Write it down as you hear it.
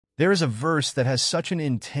There is a verse that has such an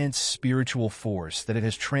intense spiritual force that it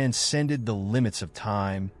has transcended the limits of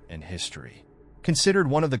time and history. Considered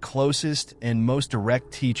one of the closest and most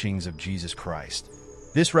direct teachings of Jesus Christ,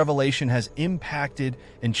 this revelation has impacted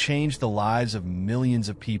and changed the lives of millions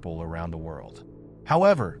of people around the world.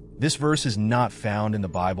 However, this verse is not found in the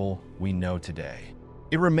Bible we know today.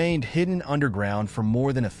 It remained hidden underground for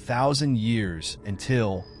more than 1,000 years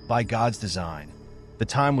until, by God's design, the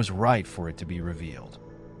time was right for it to be revealed.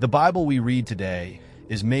 The Bible we read today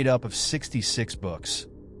is made up of 66 books,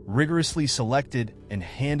 rigorously selected and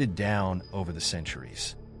handed down over the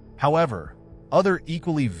centuries. However, other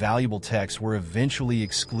equally valuable texts were eventually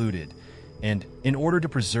excluded and, in order to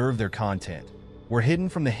preserve their content, were hidden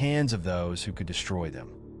from the hands of those who could destroy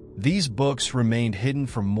them. These books remained hidden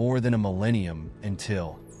for more than a millennium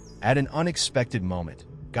until, at an unexpected moment,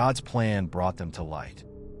 God's plan brought them to light.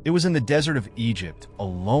 It was in the desert of Egypt, a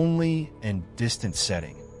lonely and distant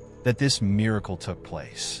setting, that this miracle took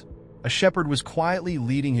place. A shepherd was quietly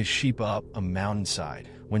leading his sheep up a mountainside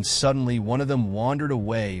when suddenly one of them wandered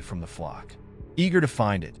away from the flock. Eager to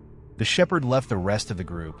find it, the shepherd left the rest of the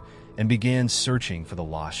group and began searching for the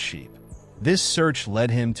lost sheep. This search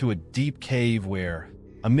led him to a deep cave where,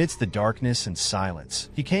 amidst the darkness and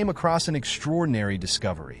silence, he came across an extraordinary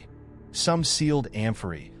discovery: some sealed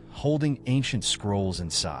amphorae holding ancient scrolls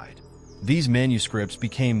inside. These manuscripts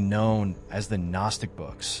became known as the Gnostic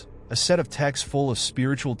books, a set of texts full of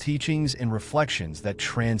spiritual teachings and reflections that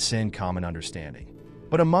transcend common understanding.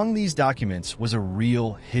 But among these documents was a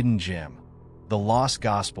real hidden gem: the lost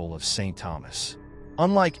Gospel of St. Thomas.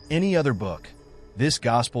 Unlike any other book, this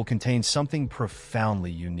gospel contained something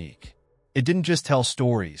profoundly unique. It didn't just tell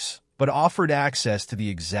stories, but offered access to the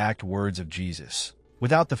exact words of Jesus,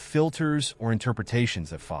 without the filters or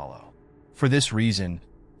interpretations that follow. For this reason,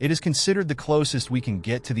 it is considered the closest we can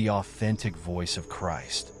get to the authentic voice of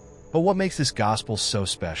Christ. But what makes this gospel so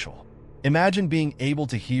special? Imagine being able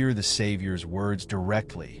to hear the Savior's words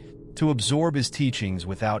directly, to absorb his teachings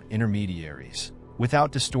without intermediaries,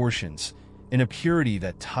 without distortions, in a purity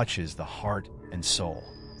that touches the heart and soul.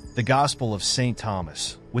 The Gospel of St.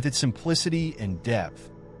 Thomas, with its simplicity and depth,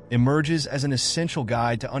 emerges as an essential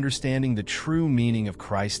guide to understanding the true meaning of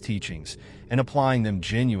Christ's teachings and applying them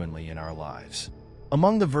genuinely in our lives.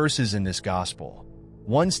 Among the verses in this Gospel,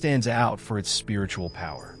 one stands out for its spiritual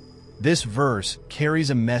power. This verse carries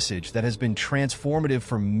a message that has been transformative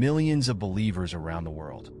for millions of believers around the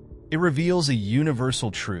world. It reveals a universal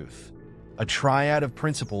truth, a triad of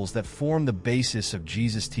principles that form the basis of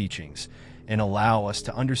Jesus' teachings and allow us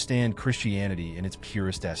to understand Christianity in its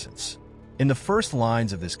purest essence. In the first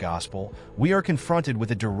lines of this gospel, we are confronted with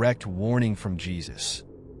a direct warning from Jesus.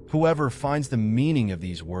 Whoever finds the meaning of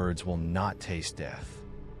these words will not taste death.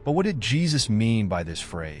 But what did Jesus mean by this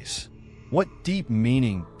phrase? What deep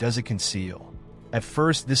meaning does it conceal? At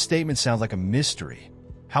first, this statement sounds like a mystery.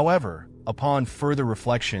 However, upon further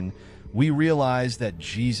reflection, we realize that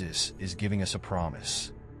Jesus is giving us a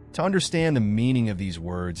promise. To understand the meaning of these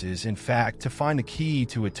words is, in fact, to find the key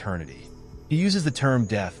to eternity. He uses the term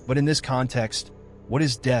death, but in this context, what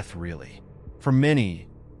is death really? For many,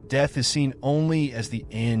 death is seen only as the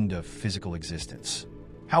end of physical existence.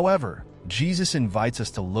 However, Jesus invites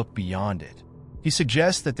us to look beyond it. He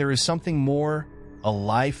suggests that there is something more, a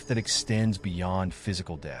life that extends beyond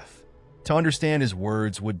physical death. To understand his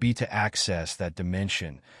words would be to access that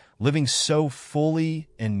dimension, living so fully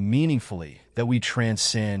and meaningfully that we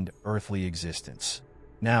transcend earthly existence.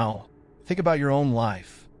 Now, think about your own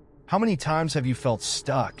life. How many times have you felt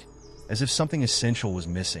stuck, as if something essential was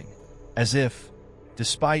missing? As if,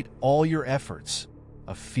 despite all your efforts,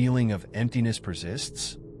 a feeling of emptiness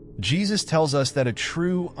persists? Jesus tells us that a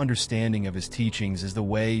true understanding of his teachings is the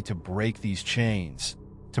way to break these chains,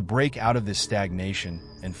 to break out of this stagnation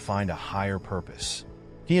and find a higher purpose.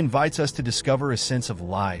 He invites us to discover a sense of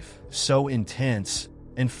life so intense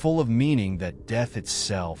and full of meaning that death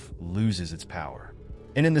itself loses its power.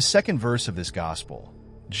 And in the second verse of this gospel,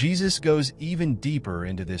 Jesus goes even deeper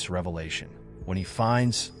into this revelation. When he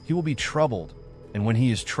finds, he will be troubled, and when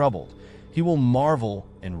he is troubled, he will marvel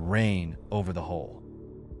and reign over the whole.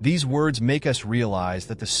 These words make us realize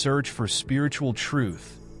that the search for spiritual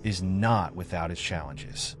truth is not without its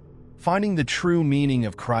challenges. Finding the true meaning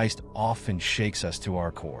of Christ often shakes us to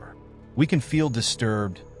our core. We can feel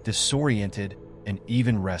disturbed, disoriented, and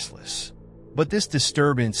even restless. But this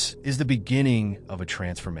disturbance is the beginning of a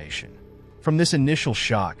transformation. From this initial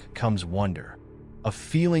shock comes wonder, a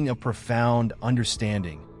feeling of profound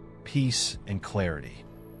understanding, peace, and clarity.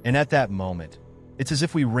 And at that moment, it's as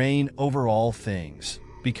if we reign over all things,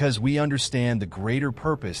 because we understand the greater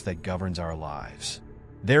purpose that governs our lives.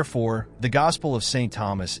 Therefore, the Gospel of St.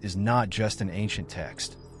 Thomas is not just an ancient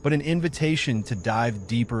text, but an invitation to dive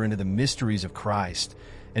deeper into the mysteries of Christ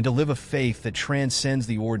and to live a faith that transcends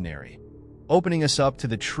the ordinary, opening us up to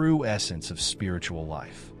the true essence of spiritual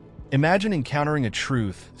life. Imagine encountering a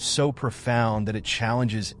truth so profound that it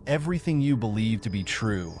challenges everything you believe to be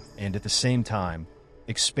true and, at the same time,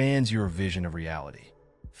 expands your vision of reality.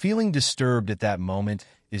 Feeling disturbed at that moment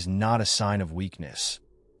is not a sign of weakness,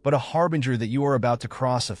 but a harbinger that you are about to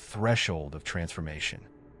cross a threshold of transformation.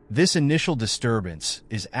 This initial disturbance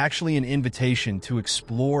is actually an invitation to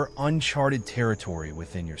explore uncharted territory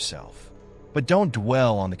within yourself. But don't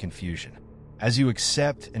dwell on the confusion. As you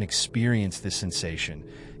accept and experience this sensation,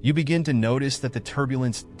 you begin to notice that the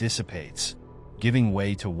turbulence dissipates, giving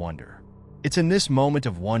way to wonder. It's in this moment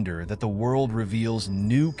of wonder that the world reveals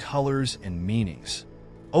new colors and meanings,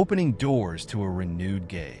 opening doors to a renewed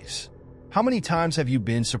gaze. How many times have you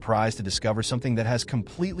been surprised to discover something that has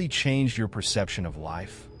completely changed your perception of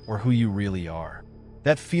life or who you really are?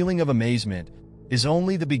 That feeling of amazement is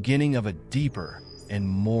only the beginning of a deeper and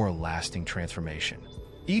more lasting transformation.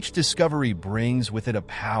 Each discovery brings with it a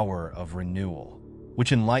power of renewal,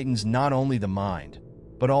 which enlightens not only the mind,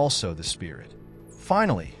 but also the spirit.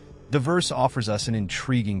 Finally, the verse offers us an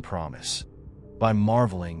intriguing promise. By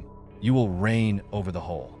marveling, you will reign over the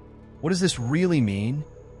whole. What does this really mean?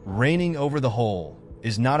 Reigning over the whole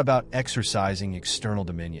is not about exercising external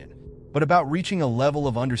dominion, but about reaching a level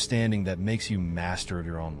of understanding that makes you master of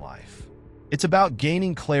your own life. It's about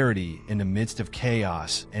gaining clarity in the midst of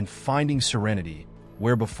chaos and finding serenity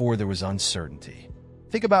where before there was uncertainty.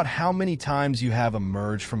 Think about how many times you have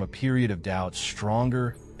emerged from a period of doubt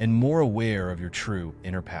stronger and more aware of your true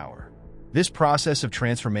inner power. This process of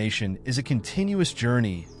transformation is a continuous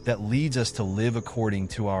journey that leads us to live according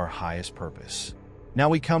to our highest purpose. Now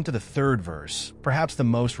we come to the third verse, perhaps the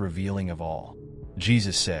most revealing of all.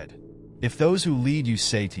 Jesus said, "If those who lead you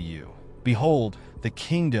say to you, 'Behold, the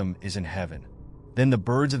kingdom is in heaven,' then the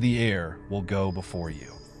birds of the air will go before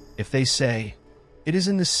you. If they say, 'It is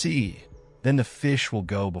in the sea,' then the fish will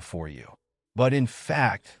go before you. But in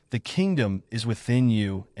fact, the kingdom is within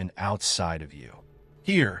you and outside of you."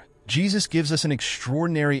 Here, Jesus gives us an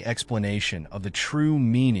extraordinary explanation of the true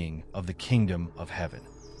meaning of the kingdom of heaven.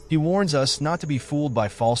 He warns us not to be fooled by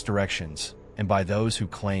false directions and by those who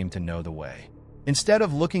claim to know the way. Instead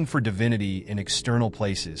of looking for divinity in external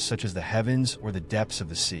places such as the heavens or the depths of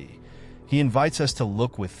the sea, he invites us to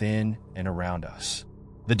look within and around us.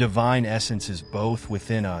 The divine essence is both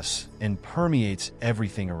within us and permeates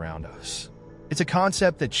everything around us. It's a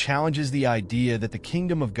concept that challenges the idea that the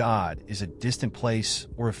kingdom of God is a distant place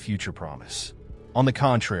or a future promise. On the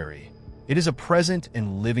contrary, it is a present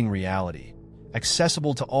and living reality,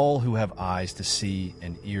 accessible to all who have eyes to see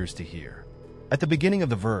and ears to hear. At the beginning of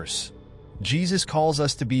the verse, Jesus calls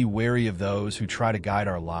us to be wary of those who try to guide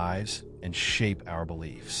our lives and shape our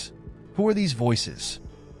beliefs. Who are these voices?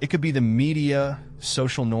 It could be the media,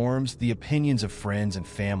 social norms, the opinions of friends and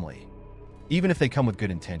family, even if they come with good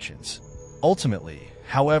intentions. Ultimately,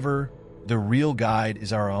 however, the real guide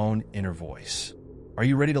is our own inner voice. Are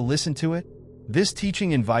you ready to listen to it? This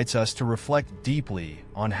teaching invites us to reflect deeply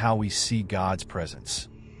on how we see God's presence.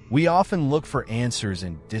 We often look for answers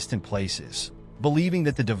in distant places, believing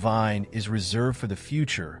that the divine is reserved for the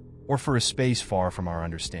future or for a space far from our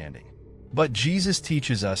understanding. But Jesus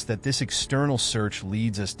teaches us that this external search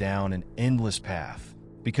leads us down an endless path,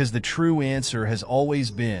 because the true answer has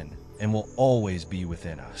always been and will always be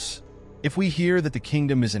within us. If we hear that the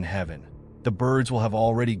kingdom is in heaven, the birds will have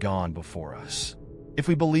already gone before us. If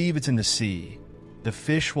we believe it's in the sea, the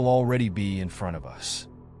fish will already be in front of us.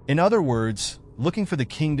 In other words, looking for the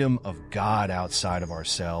kingdom of God outside of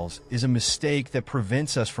ourselves is a mistake that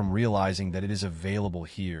prevents us from realizing that it is available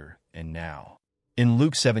here and now. In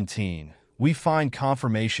Luke 17, we find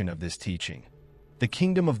confirmation of this teaching. The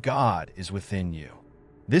kingdom of God is within you.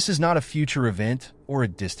 This is not a future event or a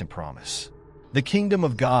distant promise. The kingdom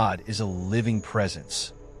of God is a living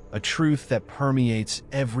presence, a truth that permeates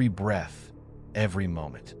every breath, every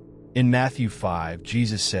moment. In Matthew 5,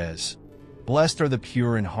 Jesus says, "Blessed are the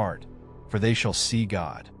pure in heart, for they shall see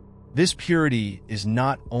God." This purity is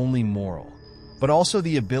not only moral, but also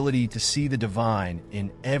the ability to see the divine in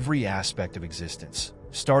every aspect of existence,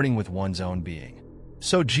 starting with one's own being.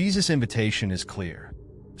 So Jesus' invitation is clear.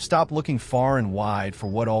 Stop looking far and wide for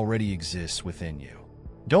what already exists within you.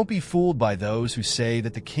 Don't be fooled by those who say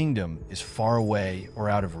that the kingdom is far away or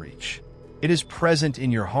out of reach. It is present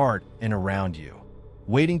in your heart and around you,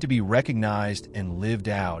 waiting to be recognized and lived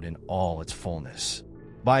out in all its fullness.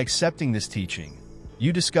 By accepting this teaching,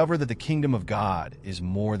 you discover that the kingdom of God is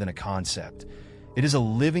more than a concept. It is a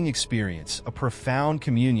living experience, a profound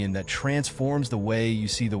communion that transforms the way you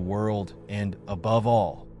see the world and, above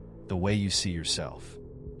all, the way you see yourself.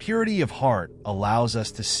 Purity of heart allows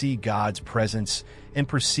us to see God's presence and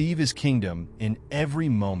perceive His kingdom in every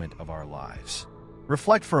moment of our lives.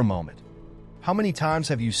 Reflect for a moment. How many times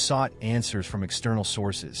have you sought answers from external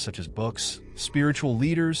sources, such as books, spiritual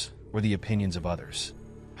leaders, or the opinions of others?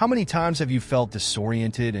 How many times have you felt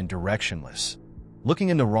disoriented and directionless, looking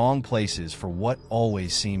in the wrong places for what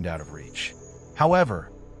always seemed out of reach?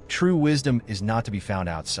 However, true wisdom is not to be found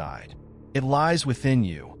outside. It lies within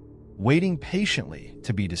you, waiting patiently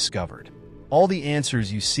to be discovered. All the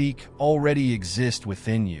answers you seek already exist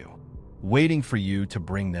within you, waiting for you to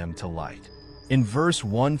bring them to light. In verse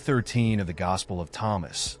 113 of the Gospel of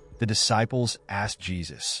Thomas, the disciples asked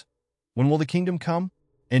Jesus, "When will the kingdom come?"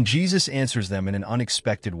 And Jesus answers them in an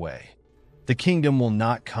unexpected way. The kingdom will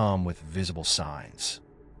not come with visible signs.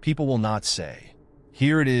 People will not say,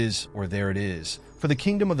 "Here it is," or "There it is," for the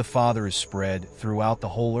kingdom of the Father is spread throughout the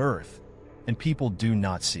whole earth, and people do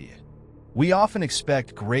not see it. We often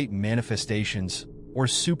expect great manifestations or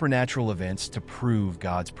supernatural events to prove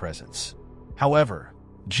God's presence. However,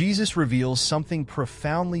 Jesus reveals something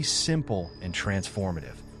profoundly simple and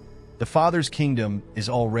transformative. The Father's kingdom is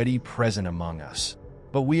already present among us,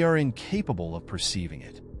 but we are incapable of perceiving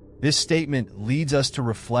it. This statement leads us to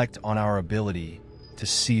reflect on our ability to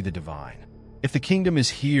see the divine. If the kingdom is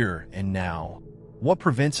here and now, what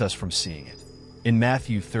prevents us from seeing it? In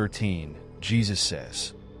Matthew 13, Jesus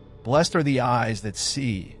says, "Blessed are the eyes that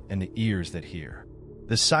see and the ears that hear."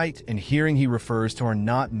 The sight and hearing He refers to are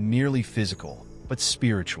not merely physical, but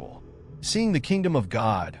spiritual. Seeing the kingdom of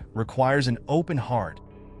God requires an open heart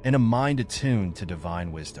and a mind attuned to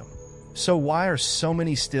divine wisdom. So why are so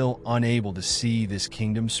many still unable to see this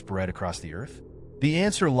kingdom spread across the earth? The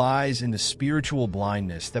answer lies in the spiritual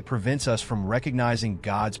blindness that prevents us from recognizing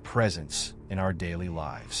God's presence in our daily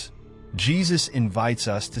lives. Jesus invites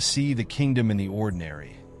us to see the kingdom in the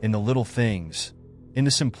ordinary, in the little things, in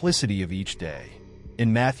the simplicity of each day.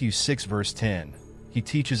 In Matthew 6 verse 10, He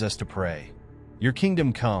teaches us to pray, "Your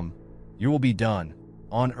kingdom come, your will be done,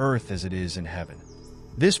 on earth as it is in heaven."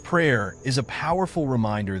 This prayer is a powerful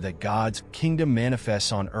reminder that God's kingdom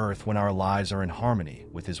manifests on earth when our lives are in harmony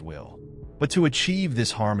with His will. But to achieve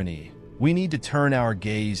this harmony, we need to turn our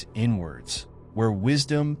gaze inwards, where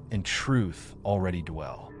wisdom and truth already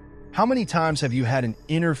dwell. How many times have you had an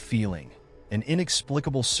inner feeling, an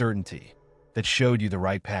inexplicable certainty that showed you the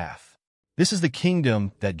right path? This is the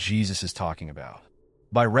kingdom that Jesus is talking about.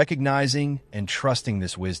 By recognizing and trusting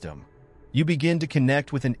this wisdom, you begin to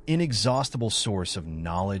connect with an inexhaustible source of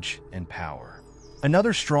knowledge and power.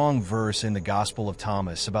 Another strong verse in the Gospel of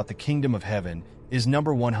Thomas about the kingdom of heaven is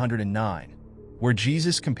number 109, where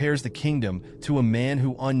Jesus compares the kingdom to a man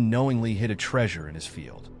who unknowingly hid a treasure in his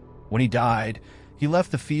field. When he died, he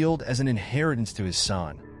left the field as an inheritance to his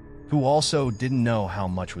son, who also didn't know how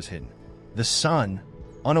much was hidden. The son,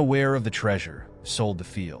 unaware of the treasure, sold the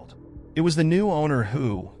field. It was the new owner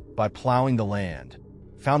who, by plowing the land,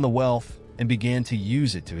 found the wealth and began to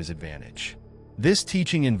use it to his advantage. This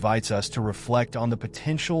teaching invites us to reflect on the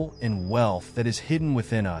potential and wealth that is hidden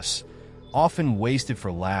within us, often wasted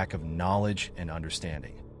for lack of knowledge and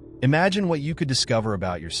understanding. Imagine what you could discover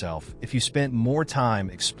about yourself if you spent more time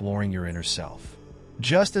exploring your inner self.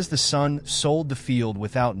 Just as the son sold the field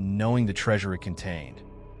without knowing the treasure it contained,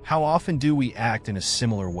 how often do we act in a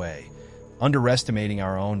similar way, underestimating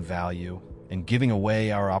our own value and giving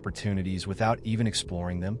away our opportunities without even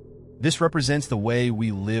exploring them? This represents the way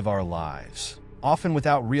we live our lives, often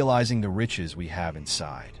without realizing the riches we have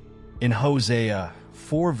inside. In Hosea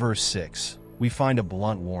 4 verse 6, we find a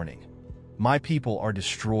blunt warning. "My people are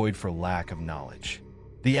destroyed for lack of knowledge."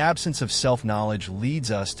 The absence of self-knowledge leads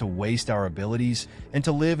us to waste our abilities and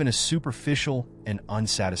to live in a superficial and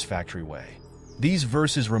unsatisfactory way. These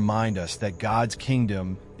verses remind us that God's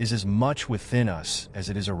kingdom is as much within us as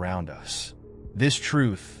it is around us. This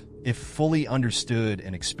truth, if fully understood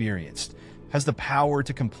and experienced, has the power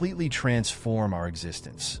to completely transform our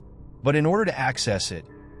existence. But in order to access it,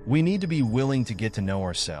 we need to be willing to get to know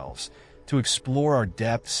ourselves, to explore our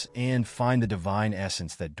depths and find the divine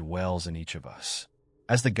essence that dwells in each of us.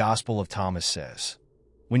 As the Gospel of Thomas says,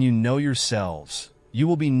 "When you know yourselves, you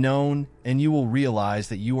will be known and you will realize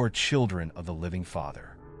that you are children of the living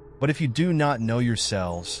Father. But if you do not know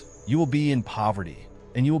yourselves, you will be in poverty,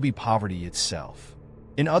 and you will be poverty itself."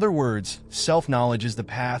 In other words, self-knowledge is the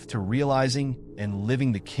path to realizing and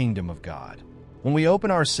living the kingdom of God. When we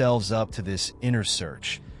open ourselves up to this inner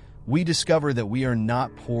search, we discover that we are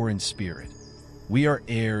not poor in spirit. We are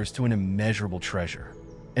heirs to an immeasurable treasure,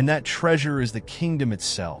 and that treasure is the kingdom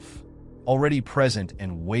itself, already present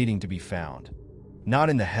and waiting to be found, not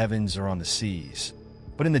in the heavens or on the seas,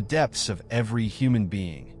 but in the depths of every human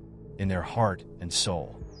being, in their heart and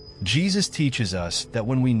soul. Jesus teaches us that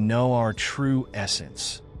when we know our true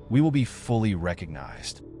essence, we will be fully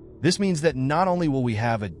recognized. This means that not only will we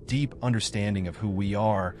have a deep understanding of who we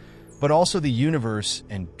are, but also the universe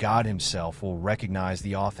and God Himself will recognize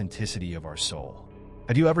the authenticity of our soul.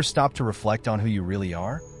 Have you ever stopped to reflect on who you really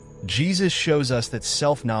are? Jesus shows us that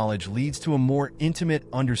self-knowledge leads to a more intimate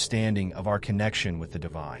understanding of our connection with the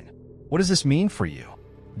divine. What does this mean for you?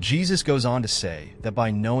 Jesus goes on to say that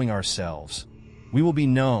by knowing ourselves, we will be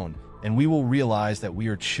known and we will realize that we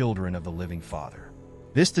are children of the living Father.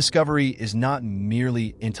 This discovery is not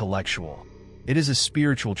merely intellectual, it is a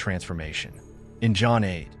spiritual transformation. In John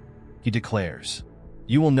 8, He declares,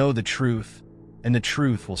 "You will know the truth, and the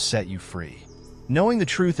truth will set you free." Knowing the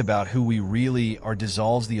truth about who we really are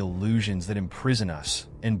dissolves the illusions that imprison us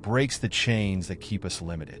and breaks the chains that keep us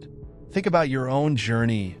limited. Think about your own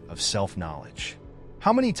journey of self-knowledge.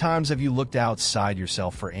 How many times have you looked outside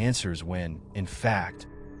yourself for answers when, in fact,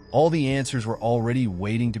 all the answers were already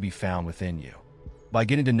waiting to be found within you? By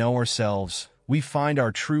getting to know ourselves, we find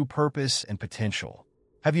our true purpose and potential.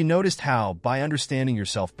 Have you noticed how, by understanding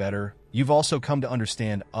yourself better, you've also come to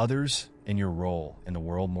understand others and your role in the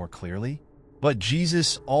world more clearly? But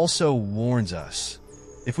Jesus also warns us,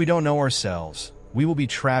 if we don't know ourselves, we will be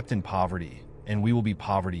trapped in poverty, and we will be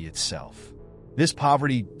poverty itself. This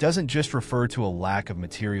poverty doesn't just refer to a lack of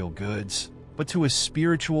material goods, but to a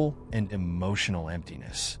spiritual and emotional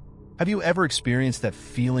emptiness. Have you ever experienced that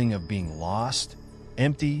feeling of being lost,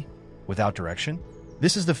 empty, without direction?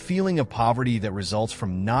 This is the feeling of poverty that results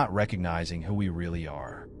from not recognizing who we really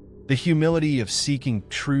are. The humility of seeking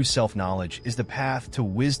true self-knowledge is the path to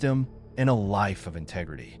wisdom and a life of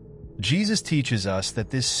integrity. Jesus teaches us that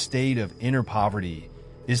this state of inner poverty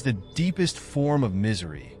is the deepest form of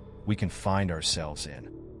misery we can find ourselves in.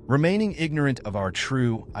 Remaining ignorant of our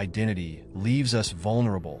true identity leaves us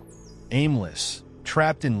vulnerable, aimless,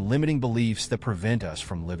 trapped in limiting beliefs that prevent us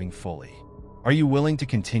from living fully. Are you willing to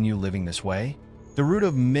continue living this way? The root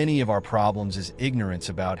of many of our problems is ignorance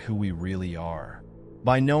about who we really are.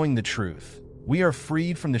 By knowing the truth, we are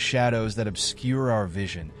freed from the shadows that obscure our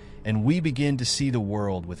vision, and we begin to see the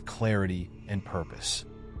world with clarity and purpose.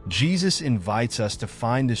 Jesus invites us to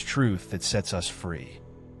find this truth that sets us free.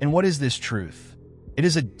 And what is this truth? It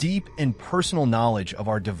is a deep and personal knowledge of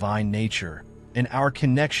our divine nature and our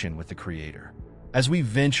connection with the Creator. As we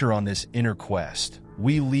venture on this inner quest,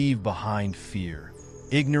 we leave behind fear,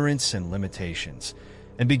 ignorance, and limitations,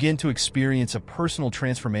 and begin to experience a personal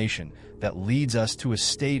transformation that leads us to a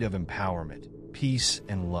state of empowerment, peace,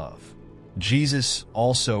 and love. Jesus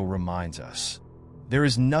also reminds us, there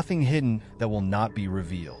is nothing hidden that will not be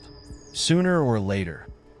revealed. Sooner or later,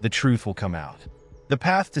 the truth will come out. The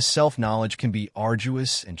path to self-knowledge can be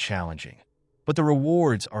arduous and challenging, but the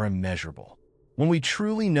rewards are immeasurable. When we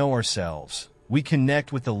truly know ourselves, we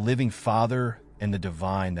connect with the living Father and the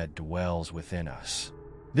divine that dwells within us.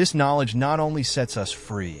 This knowledge not only sets us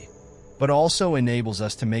free, but also enables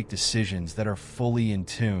us to make decisions that are fully in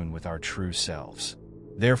tune with our true selves.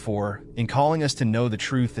 Therefore, in calling us to know the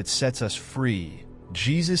truth that sets us free,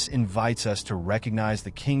 Jesus invites us to recognize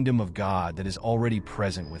the kingdom of God that is already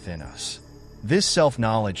present within us. This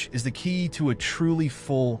self-knowledge is the key to a truly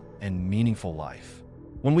full and meaningful life.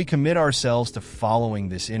 When we commit ourselves to following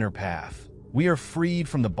this inner path, we are freed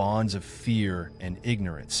from the bonds of fear and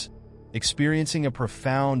ignorance, experiencing a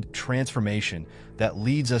profound transformation that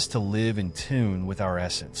leads us to live in tune with our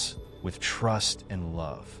essence, with trust and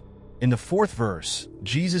love. In the 4th verse,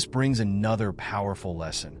 Jesus brings another powerful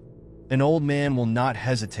lesson. An old man will not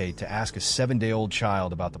hesitate to ask a 7-day-old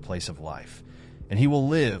child about the place of life, and he will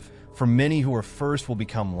live, for many who are first will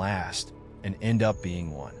become last and end up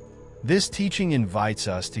being one. This teaching invites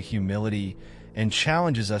us to humility and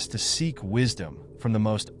challenges us to seek wisdom from the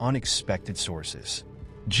most unexpected sources.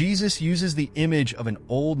 Jesus uses the image of an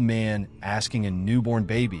old man asking a newborn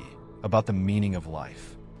baby about the meaning of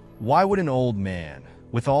life. Why would an old man,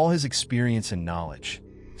 with all his experience and knowledge,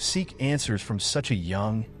 seek answers from such a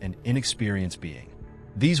young and inexperienced being?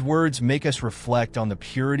 These words make us reflect on the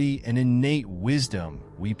purity and innate wisdom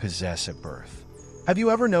we possess at birth. Have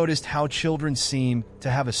you ever noticed how children seem to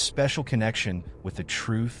have a special connection with the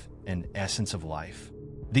truth and essence of life?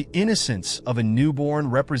 The innocence of a newborn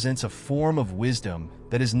represents a form of wisdom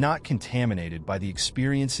that is not contaminated by the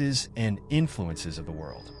experiences and influences of the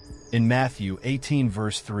world. In Matthew 18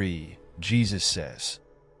 verse 3, Jesus says,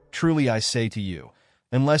 "Truly I say to you,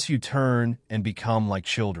 unless you turn and become like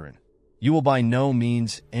children, you will by no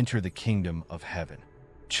means enter the kingdom of heaven."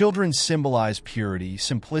 Children symbolize purity,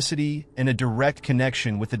 simplicity, and a direct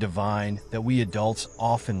connection with the divine that we adults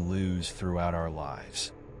often lose throughout our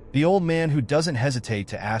lives. The old man who doesn't hesitate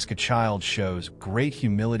to ask a child shows great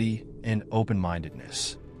humility and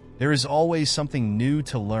open-mindedness. There is always something new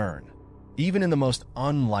to learn, even in the most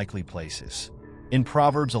unlikely places. In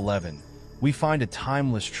Proverbs 11, we find a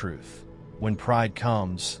timeless truth. When pride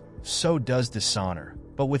comes, so does dishonor,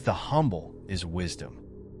 but with the humble is wisdom.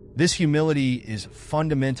 This humility is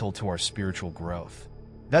fundamental to our spiritual growth.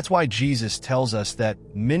 That's why Jesus tells us that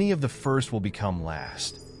many of the first will become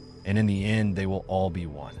last, and in the end they will all be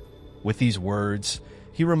one. With these words,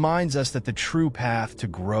 he reminds us that the true path to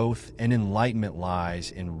growth and enlightenment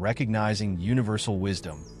lies in recognizing universal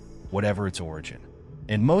wisdom, whatever its origin.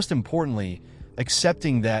 And most importantly,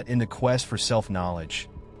 accepting that in the quest for self-knowledge,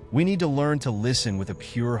 we need to learn to listen with a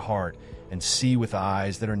pure heart and see with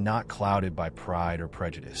eyes that are not clouded by pride or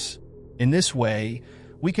prejudice. In this way,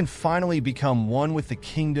 we can finally become one with the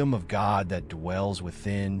kingdom of God that dwells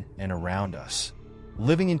within and around us,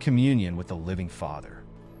 living in communion with the living Father.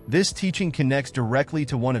 This teaching connects directly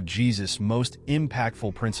to one of Jesus' most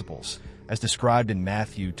impactful principles, as described in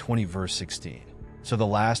Matthew 20, verse 16. So the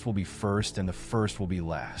last will be first and the first will be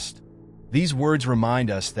last. These words remind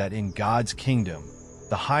us that in God's kingdom,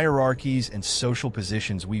 the hierarchies and social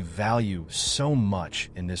positions we value so much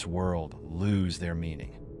in this world lose their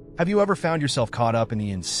meaning. Have you ever found yourself caught up in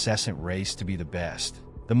the incessant race to be the best,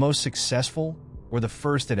 the most successful, or the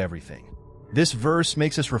first at everything? This verse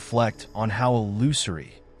makes us reflect on how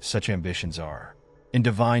illusory such ambitions are. In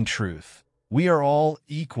divine truth, we are all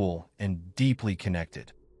equal and deeply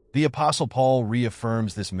connected. The Apostle Paul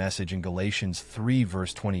reaffirms this message in Galatians 3,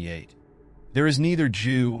 verse 28. There is neither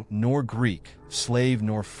Jew nor Greek, slave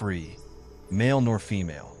nor free, male nor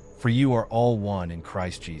female, for you are all one in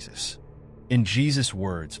Christ Jesus. In Jesus'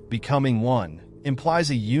 words, becoming one implies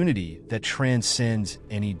a unity that transcends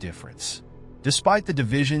any difference. Despite the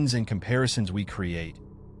divisions and comparisons we create,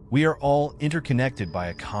 we are all interconnected by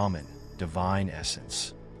a common, divine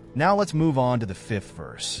essence. Now let's move on to the 5th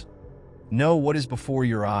verse. Know what is before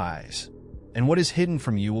your eyes, and what is hidden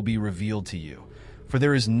from you will be revealed to you. For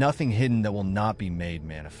there is nothing hidden that will not be made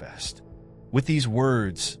manifest. With these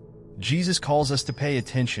words, Jesus calls us to pay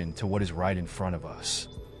attention to what is right in front of us.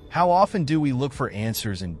 How often do we look for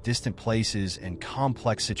answers in distant places and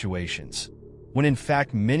complex situations, when in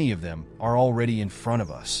fact many of them are already in front of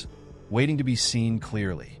us, waiting to be seen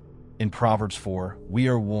clearly? In Proverbs 4, we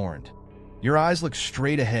are warned. Your eyes look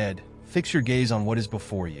straight ahead, fix your gaze on what is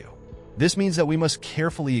before you. This means that we must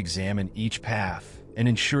carefully examine each path and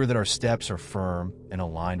ensure that our steps are firm and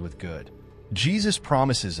aligned with good. Jesus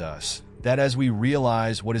promises us that as we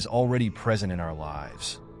realize what is already present in our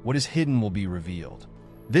lives, what is hidden will be revealed.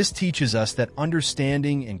 This teaches us that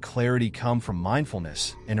understanding and clarity come from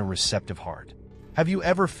mindfulness and a receptive heart. Have you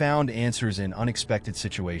ever found answers in unexpected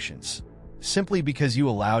situations, simply because you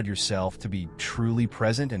allowed yourself to be truly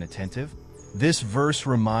present and attentive? This verse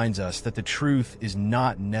reminds us that the truth is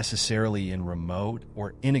not necessarily in remote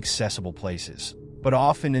or inaccessible places, but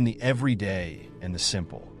often in the everyday and the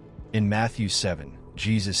simple. In Matthew 7,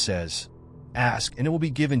 Jesus says, "Ask, and it will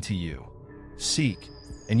be given to you. Seek,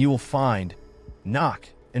 and you will find. Knock,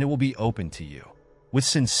 and it will be opened to you." With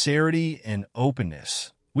sincerity and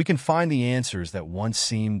openness, we can find the answers that once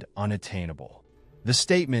seemed unattainable. The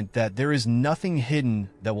statement that there is nothing hidden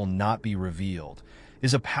that will not be revealed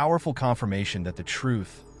is a powerful confirmation that the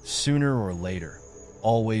truth, sooner or later,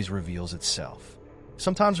 always reveals itself.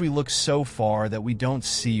 Sometimes we look so far that we don't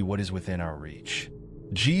see what is within our reach.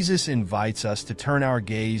 Jesus invites us to turn our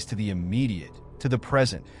gaze to the immediate, to the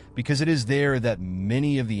present, because it is there that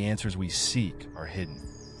many of the answers we seek are hidden.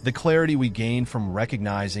 The clarity we gain from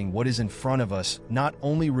recognizing what is in front of us not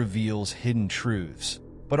only reveals hidden truths,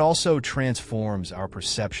 but also transforms our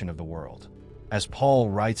perception of the world. As Paul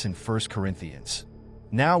writes in 1 Corinthians,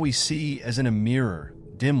 "Now we see as in a mirror,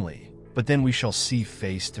 dimly, but then we shall see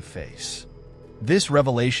face to face." This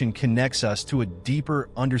revelation connects us to a deeper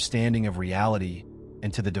understanding of reality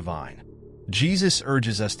and to the divine. Jesus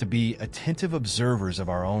urges us to be attentive observers of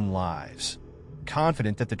our own lives,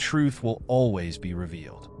 confident that the truth will always be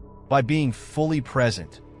revealed. By being fully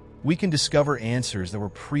present, we can discover answers that were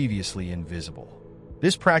previously invisible.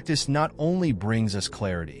 This practice not only brings us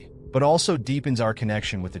clarity, but also deepens our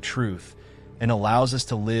connection with the truth and allows us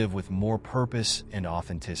to live with more purpose and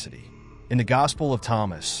authenticity. In the Gospel of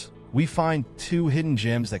Thomas, we find two hidden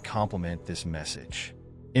gems that complement this message.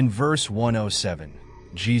 In verse 107,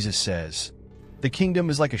 Jesus says, "The kingdom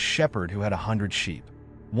is like a shepherd who had 100 sheep.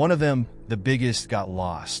 One of them, the biggest, got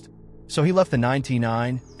lost. So he left the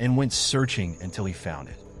 99 and went searching until he found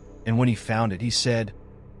it. And when he found it, he said,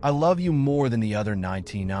 I love you more than the other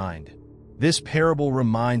 99. This parable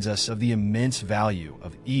reminds us of the immense value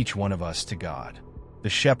of each one of us to God. The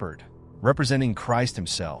shepherd, representing Christ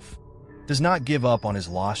himself, does not give up on his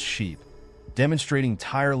lost sheep, demonstrating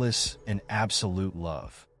tireless and absolute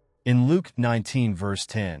love. In Luke 19, verse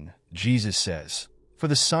 10, Jesus says, "For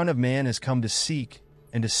the Son of Man has come to seek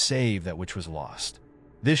and to save that which was lost."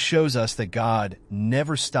 This shows us that God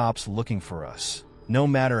never stops looking for us, no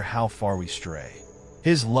matter how far we stray.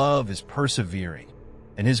 His love is persevering,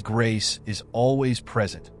 and His grace is always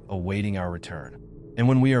present, awaiting our return. And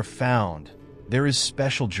when we are found, there is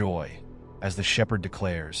special joy, as the shepherd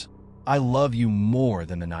declares, "I love you more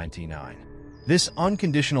than the 99." This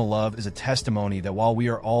unconditional love is a testimony that while we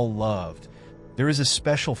are all loved, there is a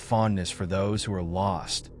special fondness for those who are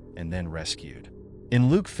lost and then rescued. In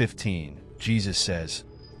Luke 15, Jesus says,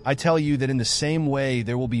 "I tell you that in the same way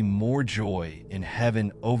there will be more joy in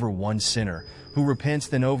heaven over one sinner who repents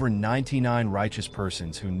than over 99 righteous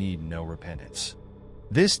persons who need no repentance."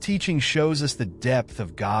 This teaching shows us the depth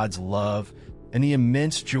of God's love and the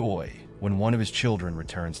immense joy when one of His children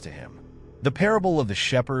returns to Him. The parable of the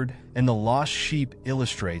shepherd and the lost sheep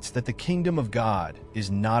illustrates that the kingdom of God is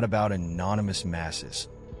not about anonymous masses,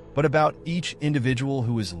 but about each individual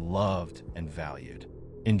who is loved and valued.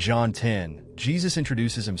 In John 10, Jesus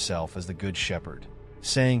introduces Himself as the Good Shepherd,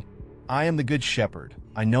 saying, "I am the Good Shepherd.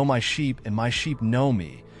 I know my sheep, and my sheep know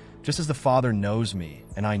me, just as the Father knows me,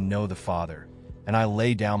 and I know the Father, and I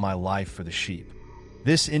lay down my life for the sheep."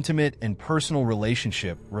 This intimate and personal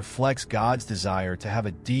relationship reflects God's desire to have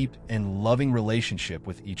a deep and loving relationship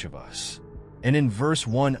with each of us. And in verse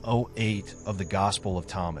 108 of the Gospel of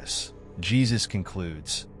Thomas, Jesus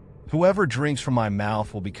concludes, "Whoever drinks from my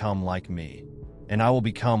mouth will become like me, and I will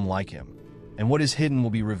become like him, and what is hidden will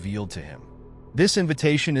be revealed to him." This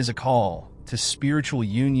invitation is a call to spiritual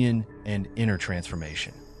union and inner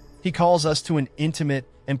transformation. He calls us to an intimate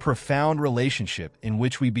and profound relationship in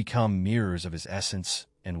which we become mirrors of His essence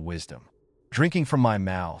and wisdom. Drinking from my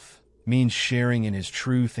mouth means sharing in His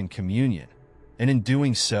truth and communion, and in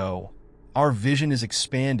doing so, our vision is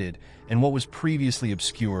expanded and what was previously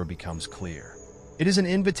obscure becomes clear. It is an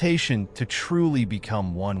invitation to truly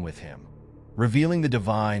become one with Him, revealing the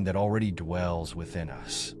divine that already dwells within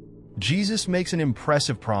us. Jesus makes an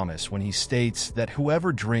impressive promise when He states that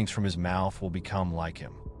whoever drinks from His mouth will become like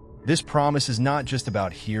Him. This promise is not just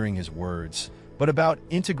about hearing His words, but about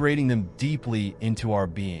integrating them deeply into our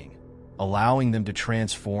being, allowing them to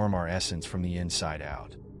transform our essence from the inside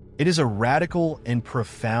out. It is a radical and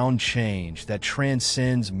profound change that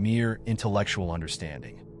transcends mere intellectual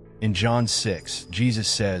understanding. In John 6, Jesus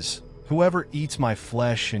says, "Whoever eats my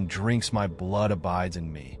flesh and drinks my blood abides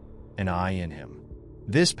in me, and I in him."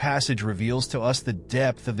 This passage reveals to us the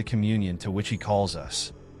depth of the communion to which He calls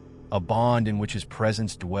us, a bond in which His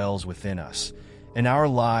presence dwells within us, and our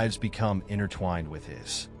lives become intertwined with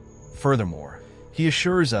His. Furthermore, He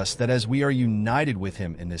assures us that as we are united with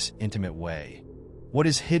Him in this intimate way, what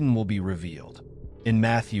is hidden will be revealed. In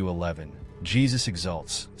Matthew 11, Jesus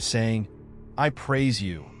exults, saying, "I praise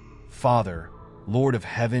you, Father, Lord of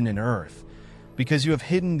heaven and earth, because you have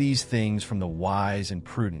hidden these things from the wise and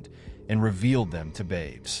prudent and revealed them to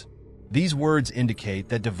babes." These words indicate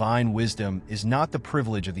that divine wisdom is not the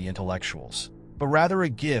privilege of the intellectuals, but rather a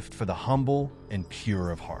gift for the humble and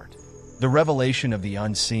pure of heart. The revelation of the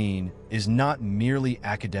unseen is not merely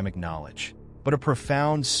academic knowledge, but a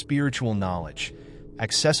profound spiritual knowledge,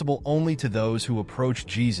 accessible only to those who approach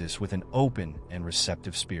Jesus with an open and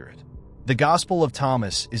receptive spirit. The Gospel of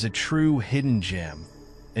Thomas is a true hidden gem,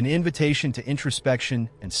 an invitation to introspection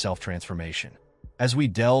and self-transformation. As we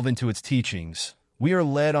delve into its teachings, we are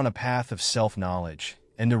led on a path of self-knowledge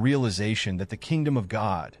and the realization that the kingdom of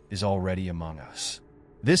God is already among us.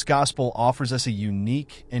 This gospel offers us a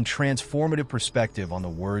unique and transformative perspective on the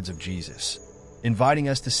words of Jesus, inviting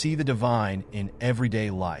us to see the divine in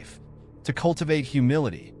everyday life, to cultivate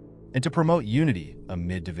humility, and to promote unity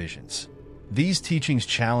amid divisions. These teachings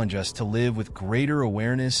challenge us to live with greater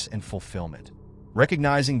awareness and fulfillment,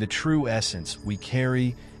 recognizing the true essence we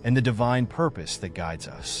carry and the divine purpose that guides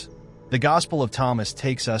us. The Gospel of Thomas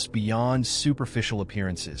takes us beyond superficial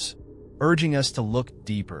appearances, urging us to look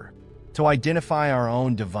deeper, to identify our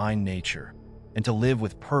own divine nature, and to live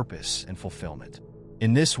with purpose and fulfillment.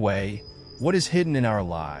 In this way, what is hidden in our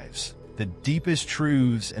lives, the deepest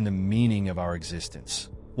truths and the meaning of our existence,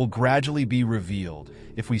 will gradually be revealed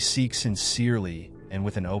if we seek sincerely and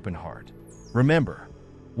with an open heart. Remember,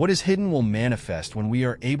 what is hidden will manifest when we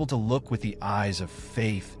are able to look with the eyes of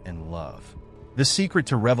faith and love. The secret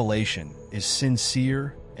to revelation is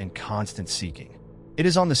sincere and constant seeking. It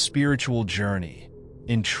is on the spiritual journey,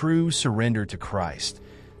 in true surrender to Christ,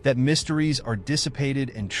 that mysteries are dissipated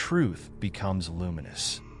and truth becomes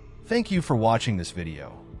luminous. Thank you for watching this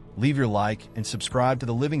video. Leave your like and subscribe to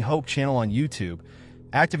the Living Hope channel on YouTube.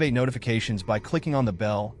 Activate notifications by clicking on the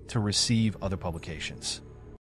bell to receive other publications.